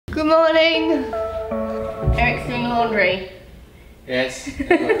Good morning. Eric's doing laundry. Yes, I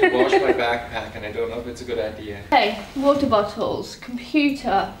have to wash my backpack and I don't know if it's a good idea. Hey, water bottles,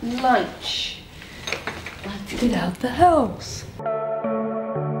 computer, lunch. Let's get out the house.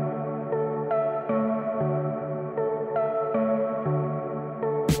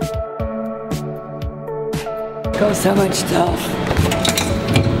 Got so much stuff.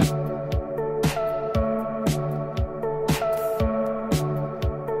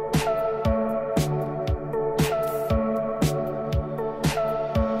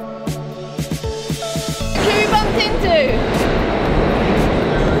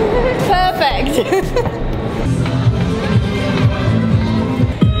 Perfect.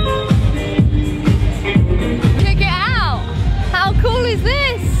 Check it out. How cool is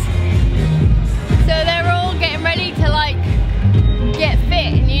this? So they're all getting ready to like get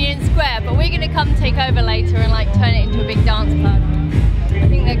fit in Union Square, but we're gonna come take over later and like turn it into a big dance club. I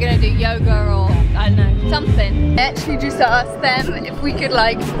think they're gonna do yoga or I don't know, something. I actually just asked them if we could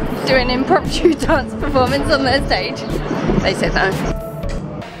like do an impromptu dance performance on their stage. They said no.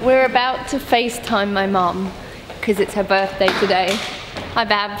 We're about to FaceTime my mum because it's her birthday today. Hi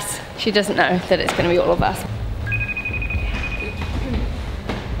Babs. She doesn't know that it's gonna be all of us.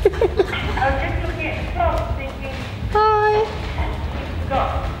 I was just looking at the clock thinking, Hi. you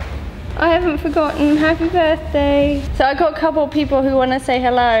forgot. I haven't forgotten. Happy birthday. So I got a couple of people who want to say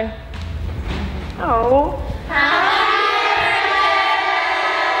hello. Oh.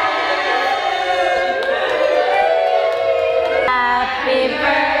 Happy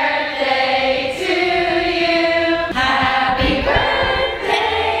birthday to you. Happy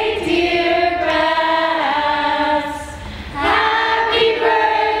birthday, dear Grass. Happy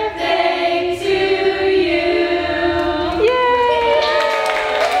birthday to you. Yay!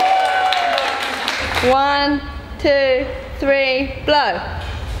 1, 2, 3, blow.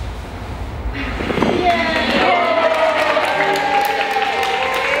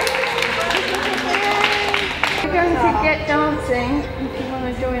 We're going to get dancing if you want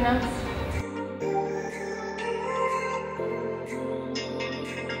to join us.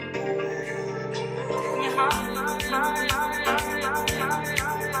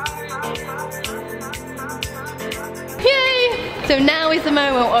 Yay! So now is the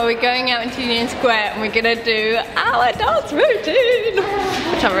moment where we're going out into Union Square and we're going to do our dance routine,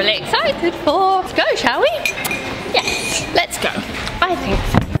 which I'm really excited for. Let's go, shall we? Yes, let's go. I think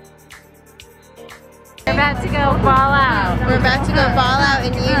so. We're about to go ball out. We're about to go ball out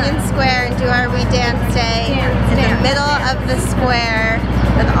in Union Square and do our We Dance Day in the middle of the square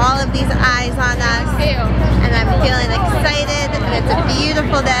with all of these eyes on us. And I'm feeling excited and it's a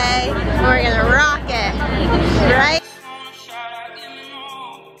beautiful day and we're gonna rock it, right?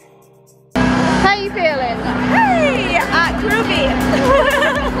 How you feeling? Hey, groovy.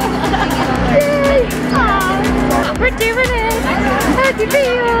 We're doing it! How do you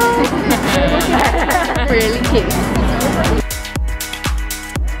feel? Really cute.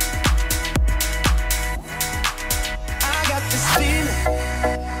 I got this feeling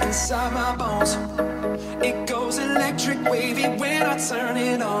inside my bones. It goes electric wavy when I turn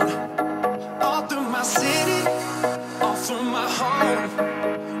it on. All through my city, all through my home.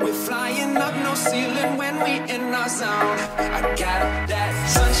 We're flying up, no ceiling when we in our zone. I got that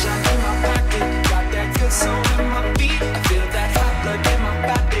sunshine in my pocket, got that good soul in my feet. I feel that hot blood in my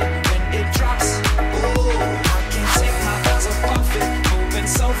body when it drops. Ooh, I can't take my eyes off it, moving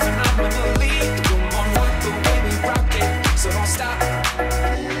so phenomenally. The room on rock the way we rock it, so don't stop.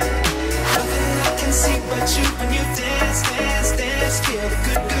 Nothing I can see but you when you dance, dance, dance. Feel the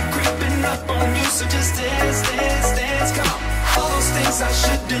good, good creeping up on you, so just dance, dance, dance. Come on. All those things I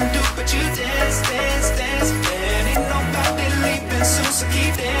shouldn't do, but you dance, dance, dance. And ain't nobody leaving soon, so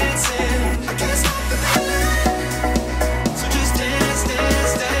keep dancing. I can't stop the feeling, so just dance,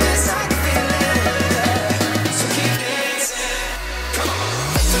 dance, dance. I can feel it, so keep dancing. Come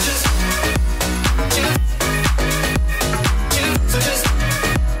on, so just you, so just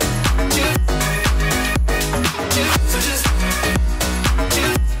you, so just you, so just.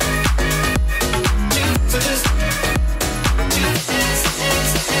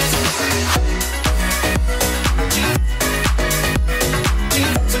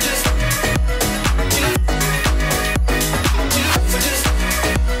 So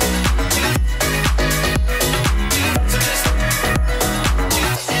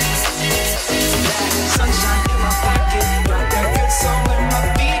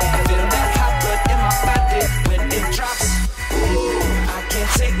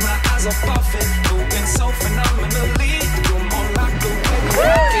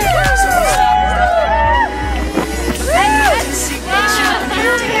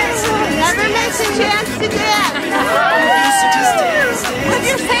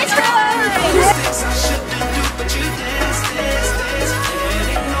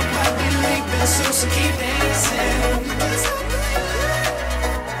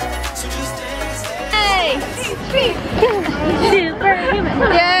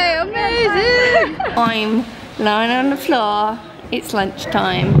I'm lying on the floor. It's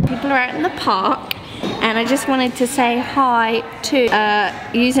lunchtime. People are out in the park, and I just wanted to say hi to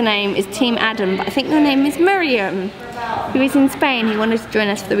username is Team Adam, but I think the name is Miriam, who is in Spain. He wanted to join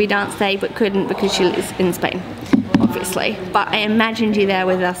us for the We Dance Day, but couldn't because she lives in Spain, obviously. But I imagined you there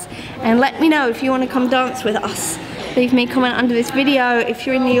with us, and let me know if you want to come dance with us. Leave me a comment under this video if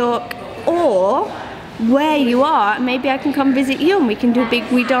you're in New York or where you are. Maybe I can come visit you and we can do a big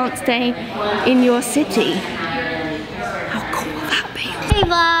We Dance Day in your city. How cool will that be? Hey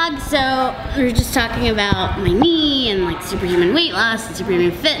vlog, so we were just talking about my knee and like superhuman weight loss and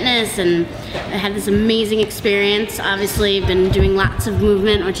superhuman fitness, and I had this amazing experience. Obviously been doing lots of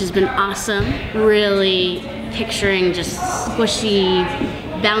movement, which has been awesome. Really picturing just squishy,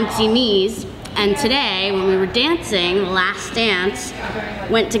 bouncy knees. And today, when we were dancing, the last dance,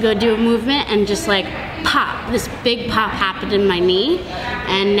 went to go do a movement and just like pop, this big pop happened in my knee.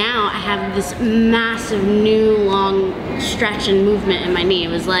 And now I have this massive new long stretch and movement in my knee. It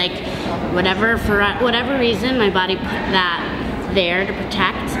was like, for whatever reason, my body put that there to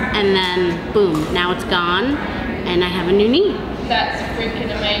protect, and then boom, now it's gone, and I have a new knee. That's freaking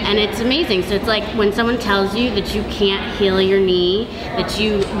amazing. And it's amazing. So it's like when someone tells you that you can't heal your knee, that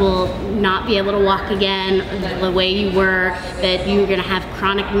you will not be able to walk again the way you were, that you're gonna have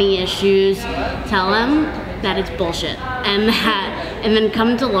chronic knee issues, tell them that it's bullshit. And then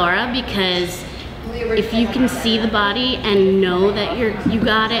come to Laura, because if you can see the body and know that you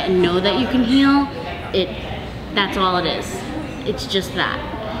got it and know that you can heal, that's all it is. It's just that.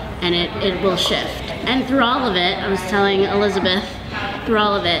 And it will shift. And through all of it, I was telling Elizabeth, through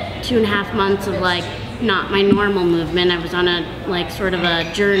all of it, 2.5 months of like not my normal movement. I was on a like sort of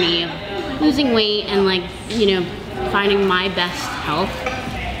a journey of losing weight and like, you know, finding my best health.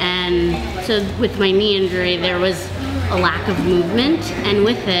 And so with my knee injury, there was a lack of movement, and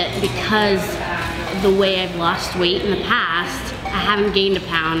with it, because the way I've lost weight in the past, I haven't gained a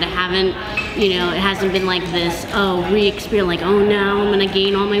pound. I haven't, you know, it hasn't been like this, re-experience, like, oh, now I'm gonna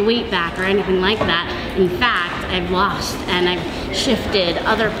gain all my weight back or anything like that. In fact, I've lost and I've shifted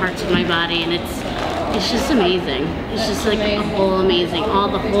other parts of my body, and it's just amazing. It's just like a whole amazing, all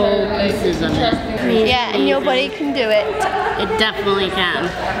the whole pieces of it. Yeah, and your body can do it. It definitely can.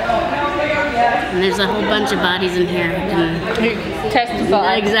 And there's a whole bunch of bodies in here who can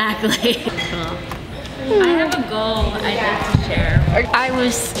testify. Exactly. I have a goal I'd like to share. I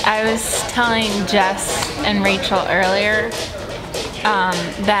was telling Jess and Rachel earlier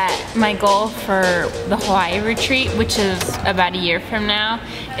that my goal for the Hawaii retreat, which is about a year from now,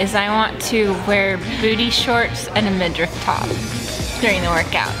 is I want to wear booty shorts and a midriff top during the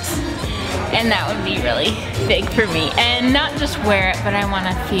workouts. And that would be really big for me. And not just wear it, but I want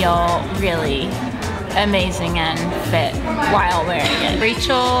to feel really amazing and fit while wearing it.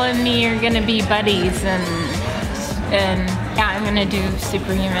 Rachel and me are gonna be buddies, and yeah, I'm gonna do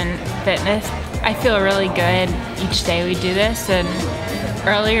superhuman fitness. I feel really good each day we do this. And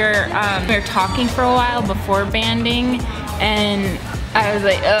earlier we were talking for a while before banding, and I was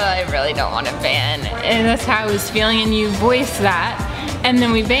like, I really don't want to band, and that's how I was feeling, and you voiced that. And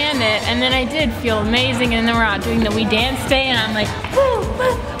then we banned it, and then I did feel amazing, and then we're out doing the We Dance Day, and I'm like, woo,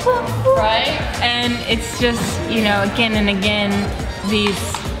 woo, woo, woo. Right? And it's just, you know, again and again, these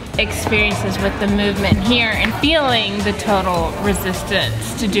experiences with the movement here, and feeling the total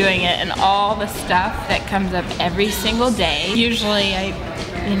resistance to doing it, and all the stuff that comes up every single day. Usually I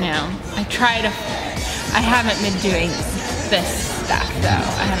haven't been doing this stuff though.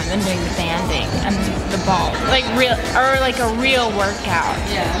 I haven't been doing the banding and the ball, like a real workout.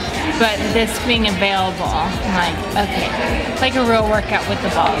 Yeah. But this being available, I'm like, okay, like a real workout with the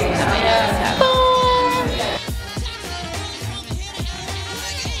balls. Yeah. So.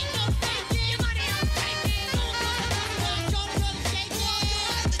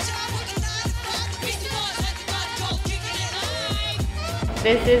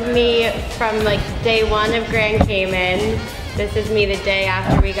 This is me from like day 1 of Grand Cayman. This is me the day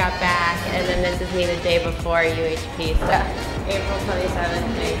after we got back, and then this is me the day before UHP. So April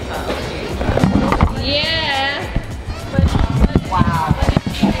 27th, day 12. Yeah. Wow.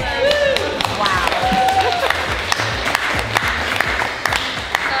 Wow.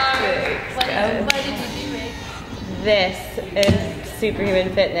 What did you do, Ray? This is superhuman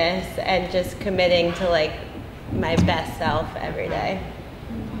fitness, and just committing to like my best self every day.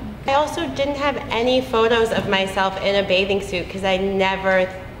 I also didn't have any photos of myself in a bathing suit because I never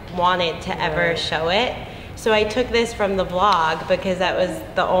wanted to ever show it. So I took this from the vlog because that was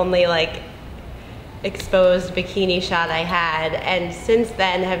the only like exposed bikini shot I had, and since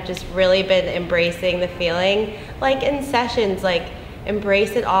then have just really been embracing the feeling. Like in sessions, like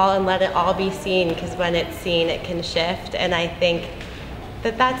embrace it all and let it all be seen, because when it's seen, it can shift. And I think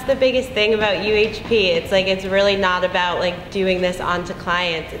that that's the biggest thing about UHP. It's like, it's really not about like doing this onto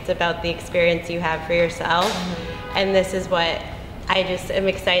clients. It's about the experience you have for yourself. And this is what I just am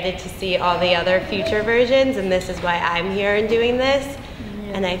excited to see all the other future versions, and this is why I'm here and doing this.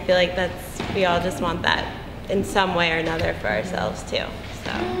 And I feel like we all just want that in some way or another for ourselves too.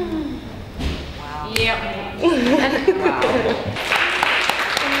 So. Wow. Yep. Wow.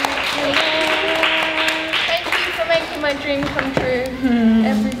 Thank you for making my dream come true,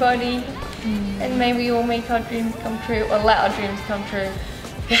 everybody. And may we all make our dreams come true, or let our dreams come true.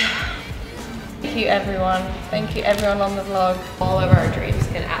 Thank you everyone. Thank you everyone on the vlog. All of our dreams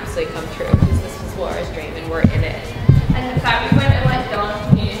can absolutely come true, because this was Laura's dream and we're in it. And the fact we went and like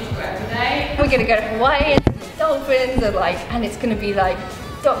danced in Union Square today. We're gonna go to Hawaii and see dolphins, and it's gonna be like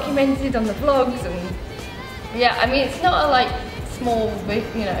documented on the vlogs, and yeah, I mean, it's not a like small,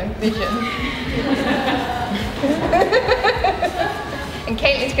 vision. And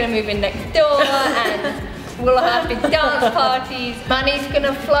Caitlin's gonna move in next door, and we'll have big dance parties. Money's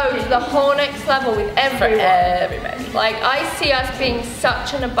gonna flow to the whole next level with everyone. For everybody. Like, I see us being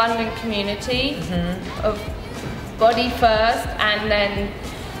such an abundant community of body first, and then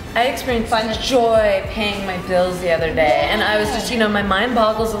I experienced joy paying my bills the other day, and I was just, my mind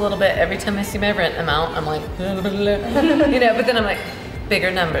boggles a little bit every time I see my rent amount. I'm like, but then I'm like,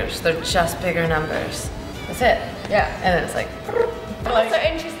 bigger numbers. They're just bigger numbers. That's it. Yeah. And then it's like, it's so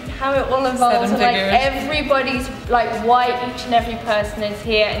interesting how it all evolves, and like everybody's like why each and every person is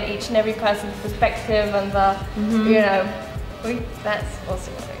here, and each and every person's perspective, and the that's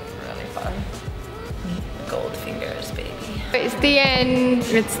also really fun. Gold fingers, baby. It's the end.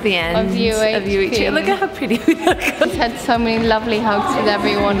 It's the end of UHP. Look at how pretty we look. We've had so many lovely hugs with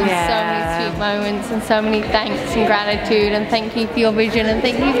everyone, and so many sweet moments, and so many thanks and gratitude, and thank you for your vision, and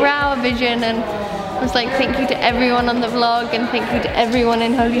thank you for our vision, and it was like thank you to everyone on the vlog, and thank you to everyone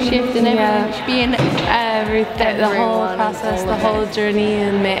in Holy Shift, and everyone should be in everything, the whole process, the whole journey,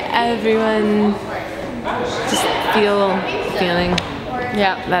 and may everyone just feeling.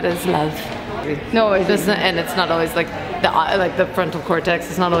 Yeah, that is love. No, it doesn't, and it's not always like the frontal cortex.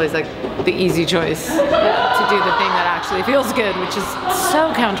 It's not always like the easy choice to do the thing that actually feels good, which is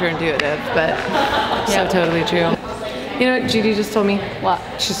so counterintuitive, but so totally true. You know what Judy just told me? What?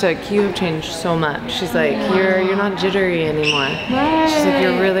 She's like, you have changed so much. She's like, you're not jittery anymore. Right. She's like,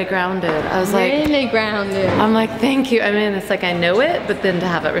 you're really grounded. I was like, really grounded. I'm like, thank you. I mean, it's like I know it, but then to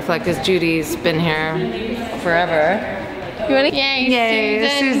have it reflect, because Judy's been here forever. You wanna? Yay,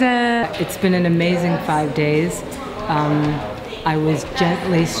 Susan. It's been an amazing 5 days. I was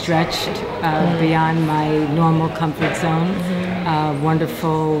gently stretched beyond my normal comfort zone.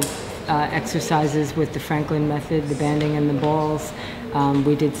 Wonderful exercises with the Franklin method, the banding and the balls.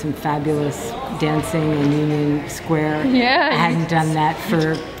 We did some fabulous dancing in Union Square. Yeah. I hadn't done that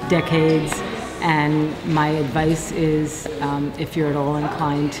for decades. And my advice is, if you're at all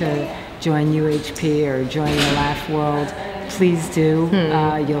inclined to join UHP or join the Laugh World, please do.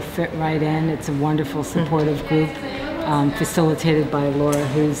 You'll fit right in. It's a wonderful, supportive group, facilitated by Laura,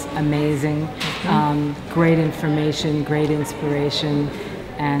 who's amazing. Great information, great inspiration,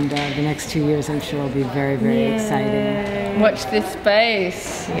 and the next 2 years, I'm sure, will be very, very exciting. Watch this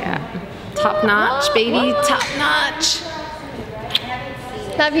space. Yeah. Top notch, baby. Top notch.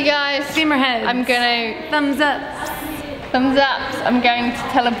 Love you guys. Steamer heads. I'm gonna thumbs up. Thumbs ups. I'm going to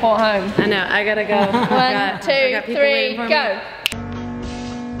teleport home. I know, I gotta go. 1, 2, 3, go.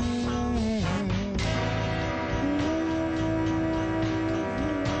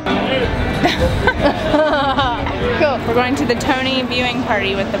 Cool. We're going to the Tony viewing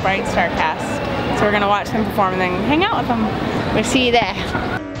party with the Bright Star cast. So we're gonna watch them perform and then hang out with them. We'll see you there.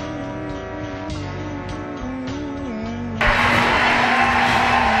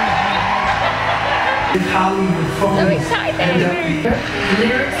 So excited!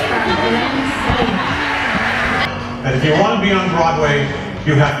 And if you want to be on Broadway,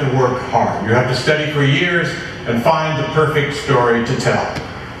 you have to work hard. You have to study for years and find the perfect story to tell.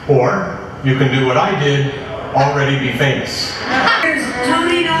 Or you can do what I did, already be famous. Here's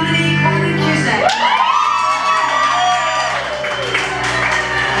Tony nominee Colin Cusack.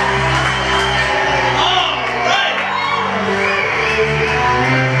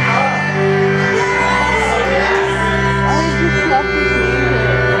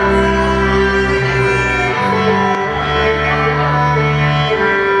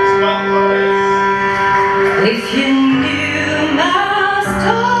 If you knew my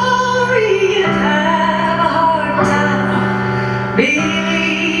story, you'd have a hard time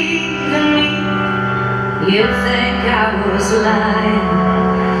believing me. You think I I was lying.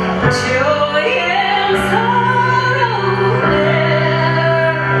 Joy and sorrow never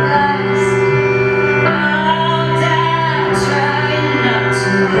last. I'll die trying not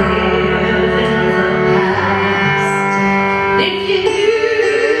to live in the past. If you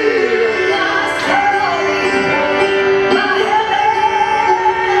knew my story, my heaven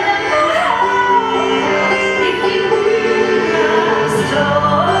and my heart. If you knew my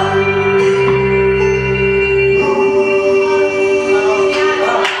story.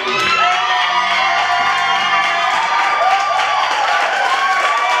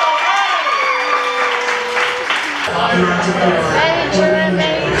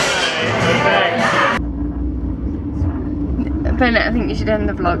 Bennett, I think you should end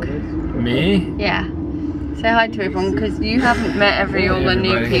the vlog. Me? Yeah. Say hi to everyone because you haven't met all the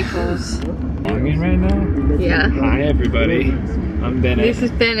new peoples. Vlogging right now? Yeah. Hi everybody. I'm Bennett. This is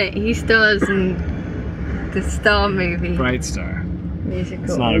Bennett. He stars in the Star movie. Bright Star. Musical.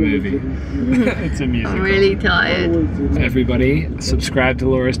 It's not a movie. It's a musical. I'm really tired. Everybody, subscribe to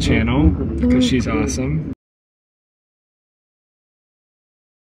Laura's channel because she's awesome.